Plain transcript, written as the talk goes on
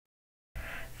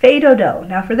Fais Dodo.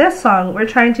 Now for this song, we're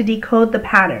trying to decode the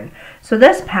pattern. So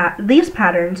these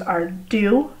patterns are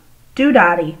do,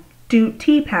 do-dotty,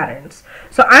 do-ti patterns.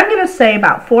 So I'm going to say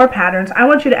about 4 patterns. I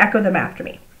want you to echo them after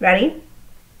me. Ready?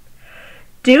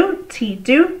 Do, ti,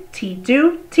 do, ti,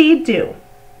 do, ti, do.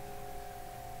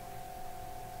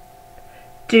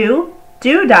 Do,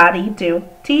 do-dotty, do,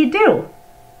 ti, do.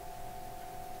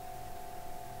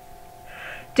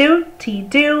 Do, ti,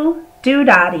 do,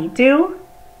 do-dotty, do.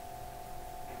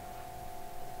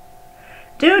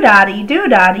 Do-dotty,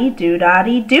 do-dotty,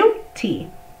 do-dotty, do-ti.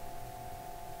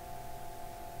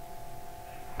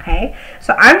 Okay,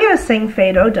 so I'm going to sing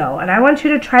Fais Dodo, and I want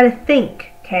you to try to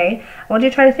think, okay? I want you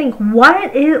to try to think,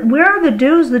 where are the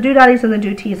do's, the do-dotties, and the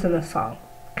do-tis in this song,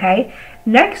 okay?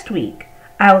 Next week,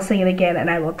 I will sing it again, and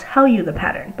I will tell you the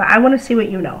pattern, but I want to see what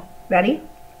you know. Ready?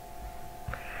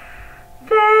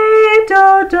 Fais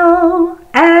Dodo,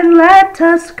 and let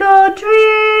us go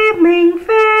dreaming.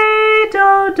 Fais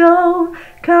Dodo,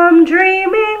 come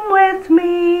dreaming with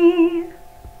me.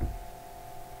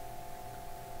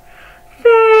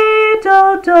 Fais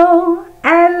Dodo,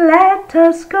 and let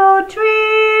us go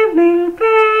dreaming.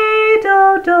 Fais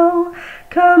Dodo,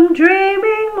 come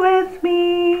dreaming with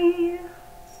me.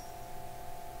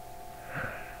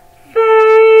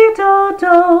 Fais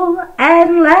Dodo,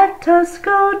 and let us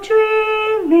go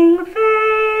dreaming.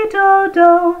 Fais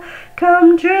Dodo,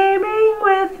 come dreaming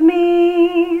with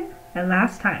me. And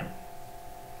last time.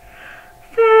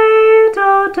 Fais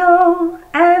Dodo,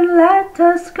 and let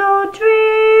us go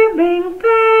dreaming.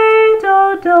 Fais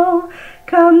Dodo,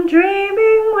 come dreaming.